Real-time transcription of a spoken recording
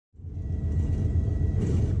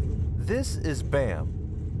This is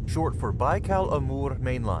BAM, short for Baikal-Amur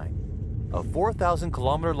Mainline, a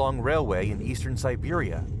 4,000-kilometer-long railway in Eastern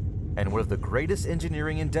Siberia, and one of the greatest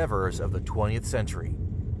engineering endeavors of the 20th century.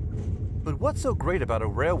 But what's so great about a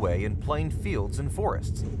railway in plain fields and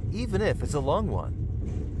forests, even if it's a long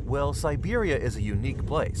one? Well, Siberia is a unique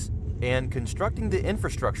place, and constructing the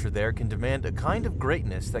infrastructure there can demand a kind of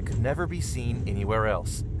greatness that could never be seen anywhere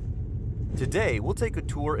else. Today, we'll take a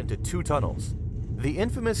tour into two tunnels. The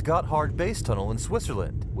infamous Gotthard Base Tunnel in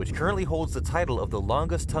Switzerland, which currently holds the title of the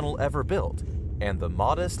longest tunnel ever built, and the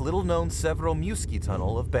modest, little-known Severomuysky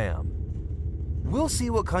Tunnel of BAM. We'll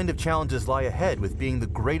see what kind of challenges lie ahead with being the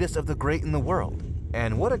greatest of the great in the world,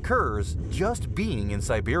 and what occurs just being in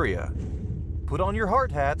Siberia. Put on your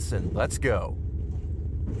hard hats and let's go.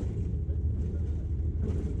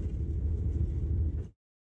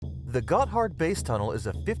 The Gotthard Base Tunnel is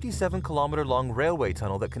a 57-kilometer-long railway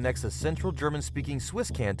tunnel that connects the central German-speaking Swiss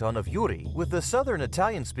canton of Uri with the southern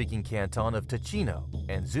Italian-speaking canton of Ticino,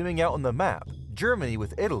 and zooming out on the map, Germany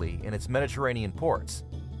with Italy and its Mediterranean ports.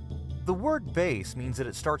 The word base means that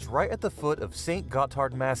it starts right at the foot of St.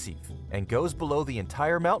 Gotthard Massif and goes below the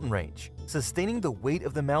entire mountain range, sustaining the weight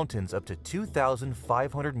of the mountains up to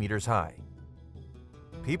 2,500 meters high.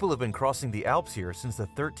 People have been crossing the Alps here since the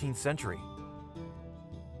 13th century.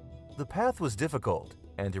 The path was difficult,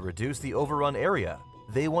 and to reduce the overrun area,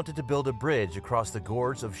 they wanted to build a bridge across the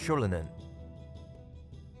gorge of Schulinen.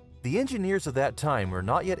 The engineers of that time were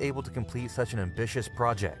not yet able to complete such an ambitious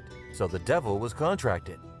project, so the devil was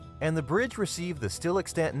contracted, and the bridge received the still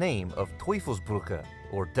extant name of Teufelsbrücke,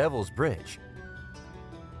 or Devil's Bridge.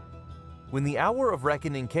 When the hour of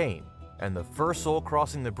reckoning came, and the first soul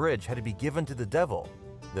crossing the bridge had to be given to the devil,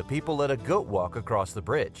 the people let a goat walk across the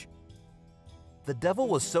bridge. The devil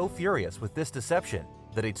was so furious with this deception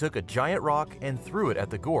that he took a giant rock and threw it at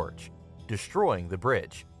the gorge, destroying the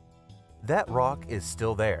bridge. That rock is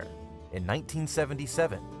still there. In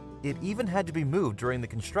 1977, it even had to be moved during the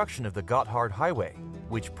construction of the Gotthard Highway,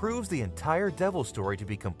 which proves the entire devil story to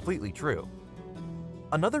be completely true.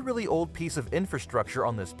 Another really old piece of infrastructure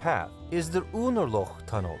on this path is the Unerloch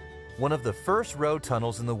Tunnel, one of the first road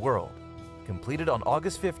tunnels in the world, completed on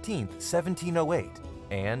August 15, 1708,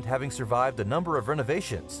 and having survived a number of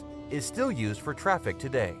renovations, is still used for traffic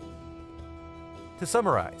today. To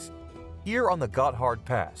summarize, here on the Gotthard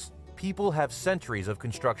Pass, people have centuries of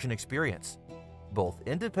construction experience, both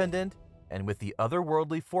independent and with the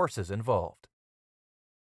otherworldly forces involved.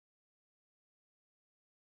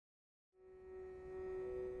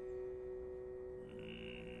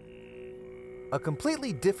 A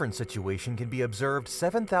completely different situation can be observed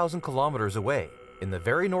 7,000 kilometers away, in the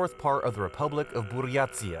very north part of the Republic of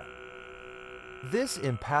Buryatia. This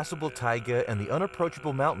impassable taiga and the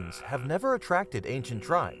unapproachable mountains have never attracted ancient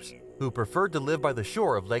tribes, who preferred to live by the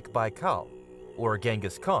shore of Lake Baikal, or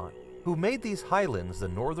Genghis Khan, who made these highlands the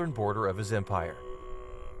northern border of his empire.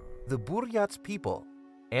 The Buryats people,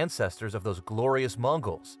 ancestors of those glorious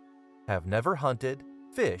Mongols, have never hunted,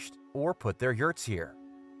 fished, or put their yurts here.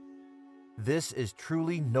 This is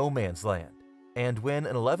truly no man's land. And when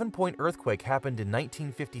an 11-point earthquake happened in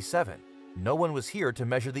 1957, no one was here to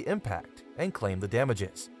measure the impact and claim the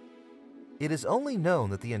damages. It is only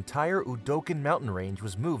known that the entire Udokan mountain range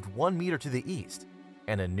was moved 1 meter to the east,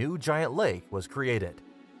 and a new giant lake was created.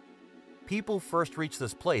 People first reached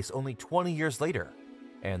this place only 20 years later,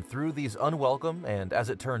 and through these unwelcome and, as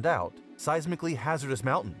it turned out, seismically hazardous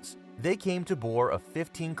mountains, they came to bore a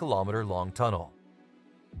 15-kilometer-long tunnel.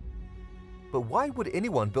 But why would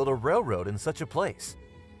anyone build a railroad in such a place?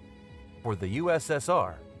 For the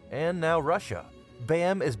USSR, and now Russia,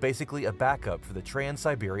 BAM is basically a backup for the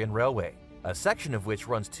Trans-Siberian Railway, a section of which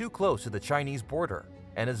runs too close to the Chinese border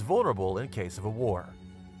and is vulnerable in case of a war.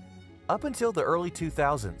 Up until the early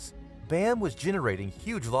 2000s, BAM was generating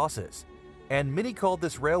huge losses, and many called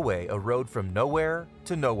this railway a road from nowhere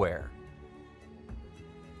to nowhere.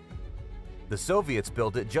 The Soviets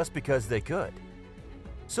built it just because they could.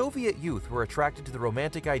 Soviet youth were attracted to the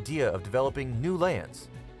romantic idea of developing new lands,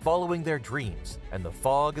 following their dreams and the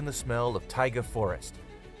fog and the smell of taiga forest.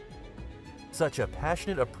 Such a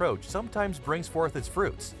passionate approach sometimes brings forth its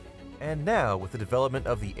fruits, and now with the development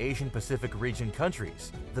of the Asian Pacific region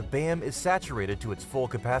countries, the BAM is saturated to its full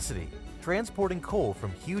capacity, transporting coal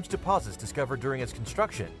from huge deposits discovered during its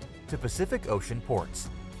construction to Pacific Ocean ports.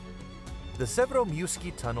 The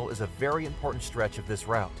Severomuysky Tunnel is a very important stretch of this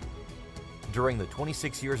route. During the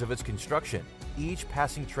 26 years of its construction, each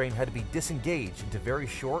passing train had to be disengaged into very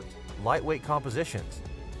short, lightweight compositions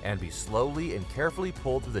and be slowly and carefully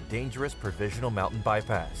pulled through the dangerous provisional mountain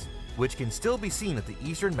bypass, which can still be seen at the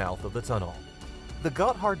eastern mouth of the tunnel. The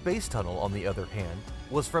Gotthard Base Tunnel, on the other hand,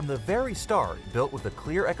 was from the very start built with a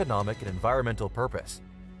clear economic and environmental purpose.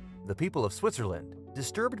 The people of Switzerland,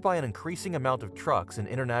 disturbed by an increasing amount of trucks and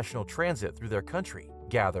international transit through their country,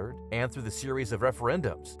 gathered, and through the series of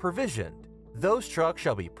referendums, provisioned, those trucks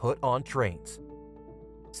shall be put on trains.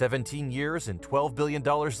 17 years and $12 billion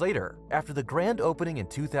later, after the grand opening in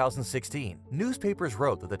 2016, newspapers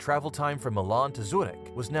wrote that the travel time from Milan to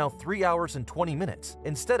Zurich was now 3 hours and 20 minutes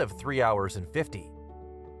instead of 3 hours and 50.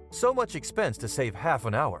 So much expense to save half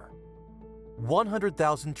an hour.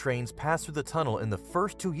 100,000 trains passed through the tunnel in the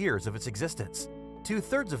first 2 years of its existence,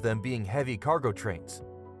 2/3 of them being heavy cargo trains.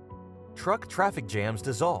 Truck traffic jams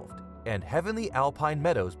dissolved, and heavenly alpine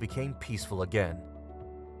meadows became peaceful again.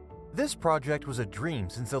 This project was a dream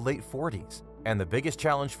since the late 40s, and the biggest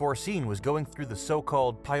challenge foreseen was going through the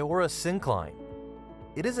so-called Piora syncline.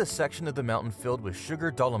 It is a section of the mountain filled with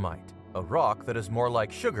sugar dolomite, a rock that is more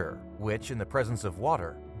like sugar, which, in the presence of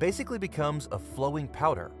water, basically becomes a flowing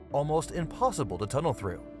powder, almost impossible to tunnel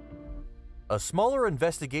through. A smaller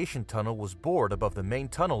investigation tunnel was bored above the main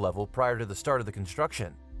tunnel level prior to the start of the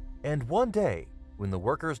construction, and one day, when the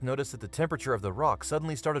workers noticed that the temperature of the rock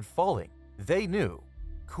suddenly started falling, they knew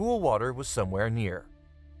cool water was somewhere near.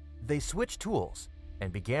 They switched tools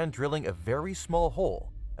and began drilling a very small hole,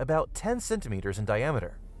 about 10 centimeters in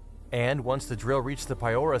diameter. And once the drill reached the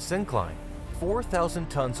Piora syncline, 4,000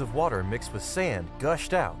 tons of water mixed with sand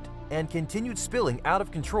gushed out and continued spilling out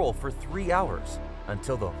of control for 3 hours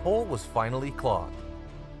until the hole was finally clogged.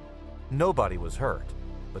 Nobody was hurt,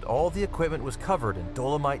 but all the equipment was covered in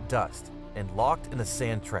dolomite dust and locked in a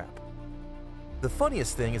sand trap. The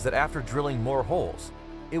funniest thing is that after drilling more holes,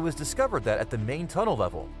 it was discovered that at the main tunnel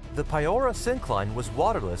level, the Piora syncline was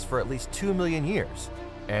waterless for at least 2 million years,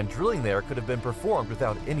 and drilling there could have been performed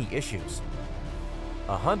without any issues.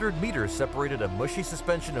 100 meters separated a mushy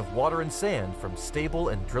suspension of water and sand from stable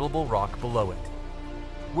and drillable rock below it.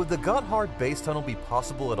 Would the Gotthard Base Tunnel be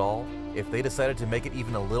possible at all if they decided to make it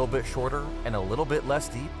even a little bit shorter and a little bit less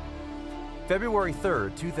deep? February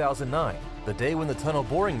 3rd, 2009, the day when the tunnel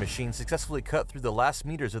boring machine successfully cut through the last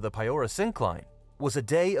meters of the Piora syncline, was a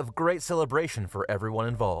day of great celebration for everyone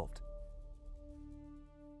involved.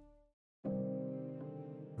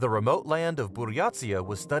 The remote land of Buryatia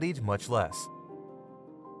was studied much less.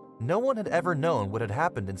 No one had ever known what had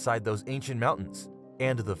happened inside those ancient mountains,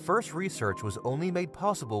 and the first research was only made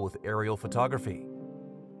possible with aerial photography.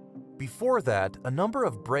 Before that, a number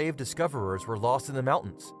of brave discoverers were lost in the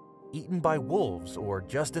mountains, eaten by wolves, or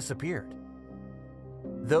just disappeared.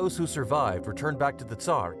 Those who survived returned back to the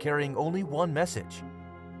Tsar carrying only one message: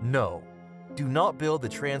 no, do not build the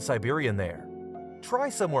Trans-Siberian there. Try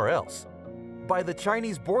somewhere else. By the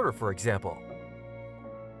Chinese border, for example.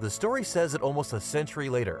 The story says that almost a century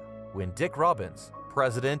later, when Dick Robbins,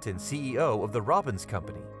 president and CEO of the Robbins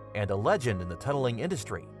Company and a legend in the tunneling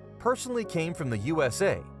industry, personally came from the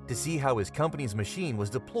USA to see how his company's machine was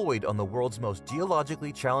deployed on the world's most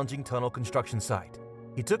geologically challenging tunnel construction site.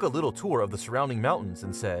 He took a little tour of the surrounding mountains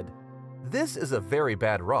and said, "This is a very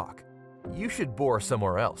bad rock. You should bore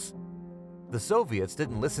somewhere else." The Soviets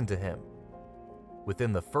didn't listen to him.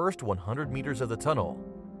 Within the first 100 meters of the tunnel,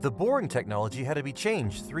 the boring technology had to be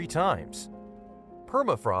changed 3 times.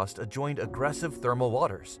 Permafrost adjoined aggressive thermal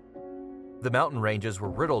waters. The mountain ranges were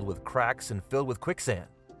riddled with cracks and filled with quicksand.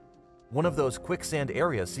 One of those quicksand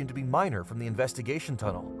areas seemed to be minor from the investigation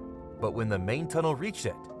tunnel, but when the main tunnel reached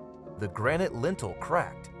it, the granite lintel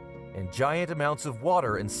cracked, and giant amounts of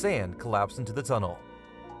water and sand collapsed into the tunnel.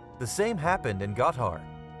 The same happened in Gotthard,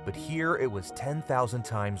 but here it was 10,000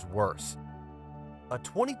 times worse. A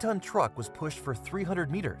 20-ton truck was pushed for 300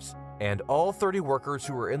 meters, and all 30 workers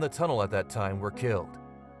who were in the tunnel at that time were killed.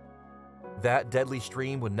 That deadly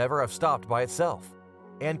stream would never have stopped by itself,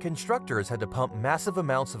 and constructors had to pump massive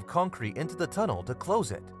amounts of concrete into the tunnel to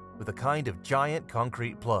close it with a kind of giant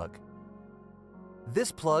concrete plug.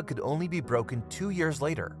 This plug could only be broken 2 years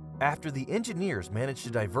later, after the engineers managed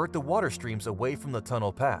to divert the water streams away from the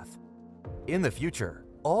tunnel path. In the future,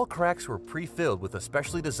 all cracks were pre-filled with a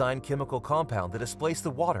specially designed chemical compound that displaced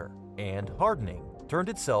the water and, hardening, turned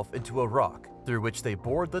itself into a rock through which they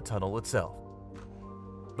bored the tunnel itself.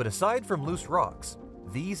 But aside from loose rocks,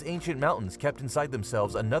 these ancient mountains kept inside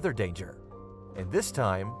themselves another danger, and this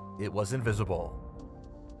time it was invisible.